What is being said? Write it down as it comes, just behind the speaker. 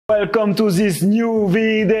Welcome to this new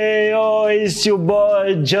video. It's your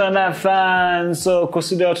boy Jonathan. So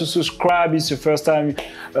consider to subscribe. It's the first time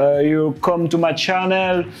you come to my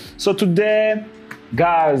channel. So today,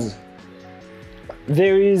 guys,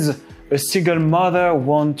 there is a single mother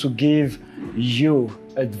want to give you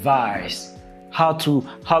advice how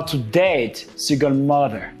to date single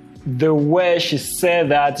mother. The way she said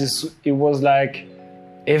that it was like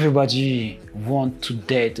everybody want to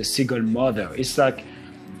date a single mother. It's like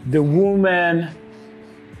the woman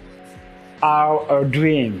are a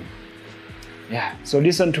dream. Yeah, so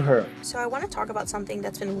listen to her. So I want to talk about something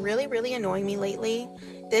that's been really annoying me lately.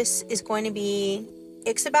 This is going to be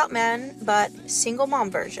Icks About Men, but single mom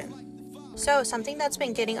version. So something that's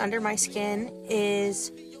been getting under my skin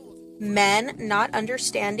is men not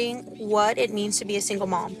understanding what it means to be a single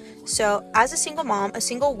mom. So as a single mom, a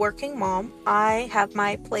single working mom, I have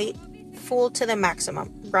my plate full to the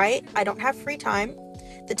maximum, right? I don't have free time.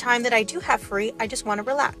 The time that I do have free, I just want to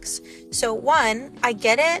relax. So one, I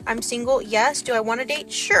get it. I'm single. Yes. Do I want to date?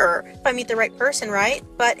 Sure. If I meet the right person, right?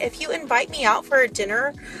 But if you invite me out for a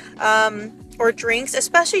dinner or drinks,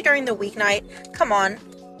 especially during the weeknight, come on.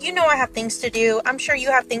 You know I have things to do. I'm sure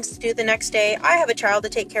you have things to do the next day. I have a child to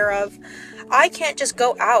take care of. I can't just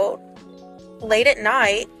go out late at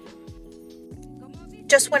night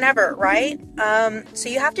just whenever, right? So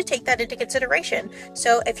you have to take that into consideration.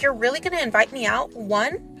 So if you're really going to invite me out,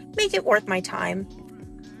 one, make it worth my time.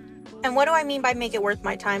 And what do I mean by make it worth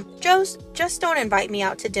my time? Just don't invite me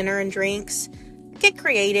out to dinner and drinks. Get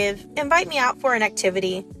creative. Invite me out for an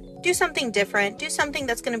activity. Do something different. Do something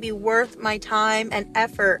that's going to be worth my time and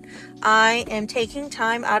effort. I am taking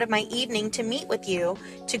time out of my evening to meet with you,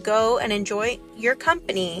 to go and enjoy your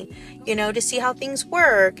company, to see how things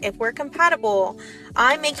work, if we're compatible.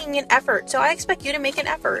 I'm making an effort, so I expect you to make an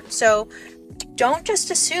effort. So don't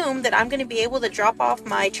just assume that I'm going to be able to drop off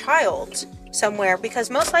my child somewhere,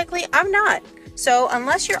 because most likely I'm not. So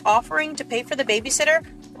unless you're offering to pay for the babysitter,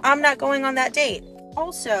 I'm not going on that date.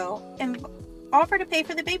 Also, offer to pay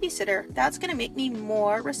for the babysitter. That's going to make me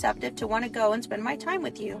more receptive to want to go and spend my time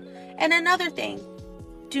with you. And another thing,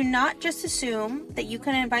 do not just assume that you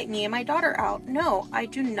can invite me and my daughter out. No, I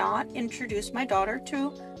do not introduce my daughter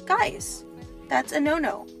to guys. That's a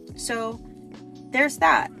no-no. So there's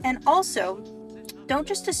that. And also, don't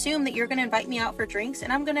just assume that you're going to invite me out for drinks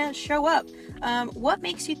and I'm going to show up. What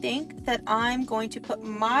makes you think that I'm going to put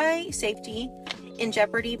my safety in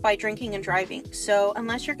jeopardy by drinking and driving? So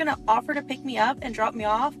unless you're going to offer to pick me up and drop me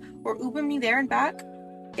off or Uber me there and back,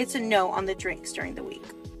 it's a no on the drinks during the week.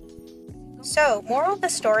 So moral of the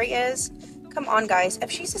story is, come on guys, if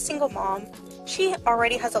she's a single mom, she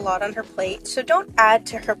already has a lot on her plate. So don't add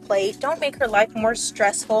to her plate. Don't make her life more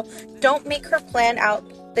stressful. Don't make her plan out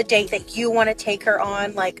the date that you want to take her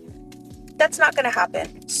on. Like, that's not going to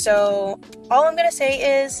happen. So all I'm going to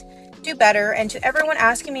say is, do better. And to everyone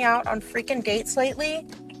asking me out on freaking dates lately,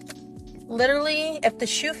 literally, if the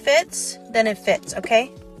shoe fits, then it fits, okay?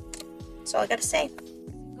 That's all I gotta say.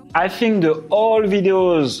 I think the all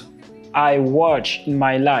videos I watch in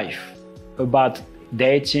my life about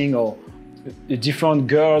dating or the different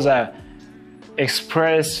girls that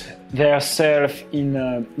express themselves in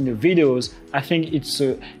the videos, I think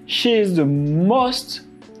she is the most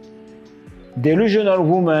delusional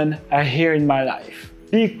woman I hear in my life.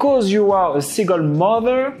 Because you are a single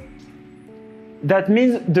mother, that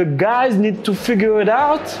means the guys need to figure it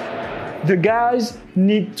out. The guys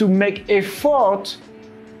need to make effort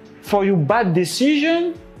for your bad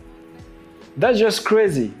decision. That's just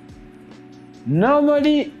crazy.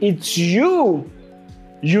 Normally, it's you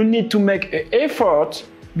need to make an effort,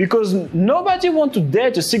 because nobody wants to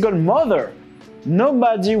date a single mother.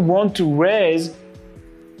 Nobody wants to raise,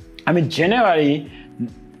 generally,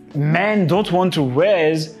 men don't want to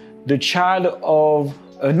raise the child of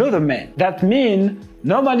another man. That means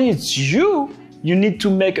normally it's you need to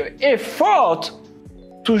make an effort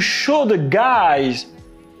to show the guys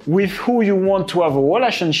with who you want to have a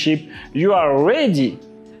relationship you are ready.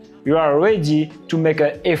 You are ready to make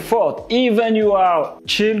an effort. Even you are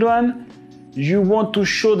children, you want to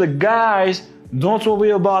show the guys, don't worry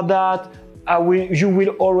about that, you will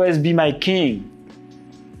always be my king.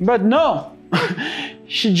 But no.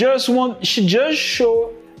 She just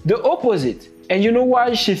show the opposite. And you know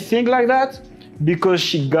why she think like that? Because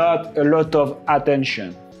she got a lot of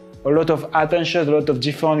attention. A lot of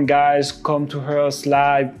different guys come to her,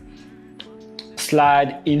 slide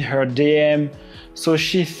in her DM. So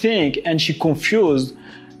she think and she confused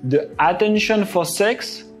the attention for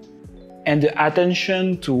sex and the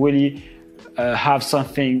attention to really have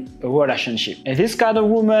something, a relationship. And this kind of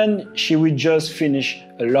woman, she will just finish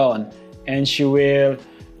alone, and she will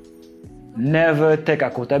never take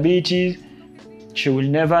accountability. She will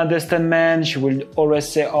never understand men. She will always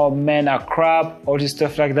say, oh, men are crap, all this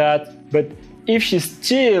stuff like that. But if she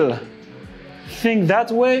still think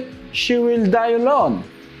that way, she will die alone.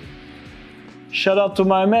 Shout out to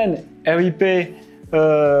my man, RIP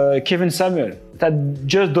Kevin Samuel. That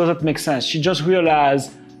just doesn't make sense. She just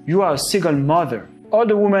realized you are a single mother. All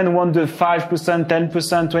the women want the 5%,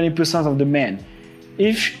 10%, 20% of the men.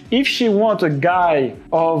 If she wants a guy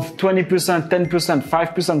of 20%, 10%,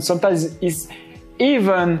 5%, sometimes it's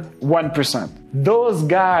even 1%. Those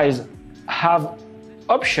guys have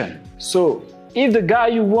option. So if the guy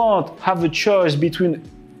you want have a choice between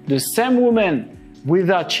the same woman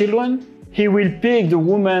without children, he will pick the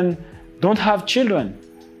woman don't have children.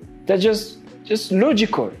 That's just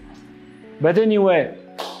logical. But anyway,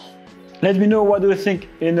 let me know what you think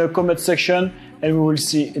in the comment section, and we will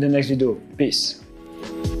see in the next video. Peace.